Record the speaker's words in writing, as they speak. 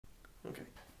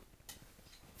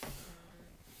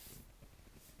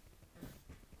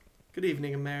Good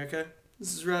evening, America.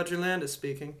 This is Roger Landis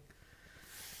speaking.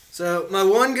 So, my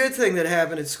one good thing that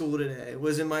happened at school today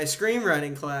was in my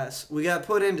screenwriting class, we got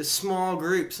put into small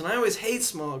groups. And I always hate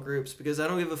small groups because I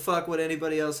don't give a fuck what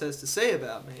anybody else has to say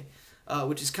about me,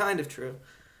 which is kind of true.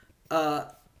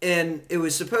 And it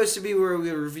was supposed to be where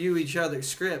we would review each other's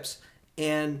scripts.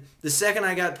 And the second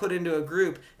I got put into a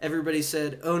group, everybody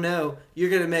said, "Oh no,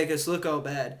 you're going to make us look all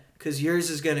bad because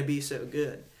yours is going to be so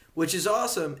good." Which is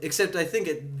awesome, except I think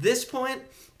at this point,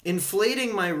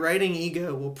 inflating my writing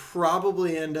ego will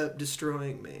probably end up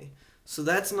destroying me. So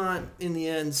that's not, in the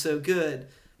end, so good,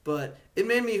 but it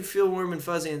made me feel warm and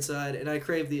fuzzy inside, and I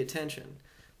craved the attention.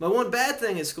 My one bad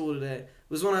thing at school today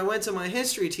was when I went to my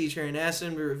history teacher and asked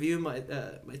him to review my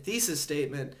thesis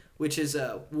statement, which is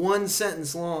one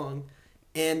sentence long,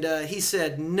 and he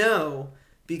said no,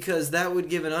 because that would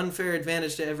give an unfair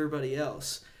advantage to everybody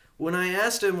else. When I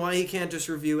asked him why he can't just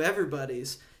review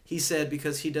everybody's, he said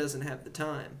because he doesn't have the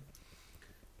time.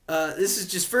 This is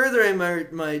just furthering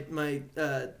my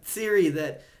theory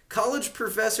that college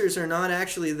professors are not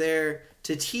actually there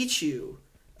to teach you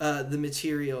the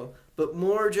material, but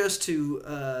more just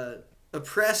to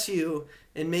oppress you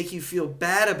and make you feel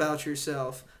bad about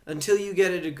yourself until you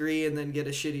get a degree and then get a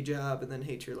shitty job and then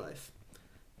hate your life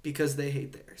because they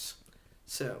hate theirs.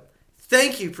 So,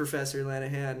 thank you, Professor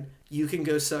Lanahan. You can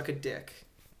go suck a dick.